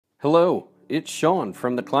Hello, it's Sean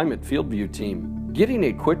from the Climate FieldView team. Getting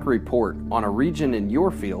a quick report on a region in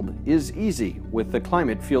your field is easy with the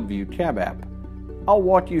Climate FieldView CAB app. I'll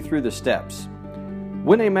walk you through the steps.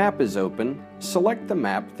 When a map is open, select the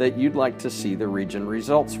map that you'd like to see the region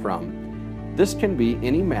results from. This can be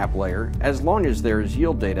any map layer as long as there is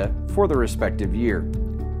yield data for the respective year.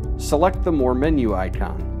 Select the More menu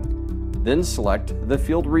icon. Then select the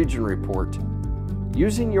Field Region Report.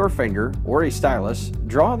 Using your finger or a stylus,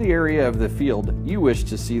 draw the area of the field you wish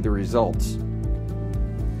to see the results.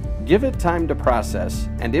 Give it time to process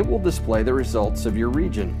and it will display the results of your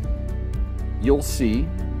region. You'll see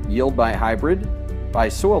yield by hybrid, by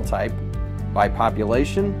soil type, by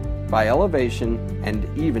population, by elevation,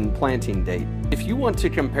 and even planting date. If you want to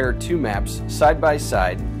compare two maps side by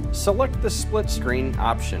side, select the split screen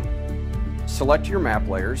option. Select your map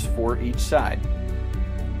layers for each side.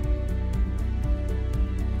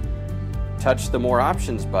 Touch the More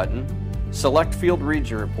Options button, select Field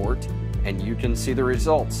Region Report, and you can see the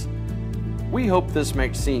results. We hope this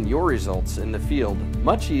makes seeing your results in the field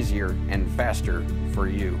much easier and faster for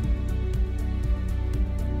you.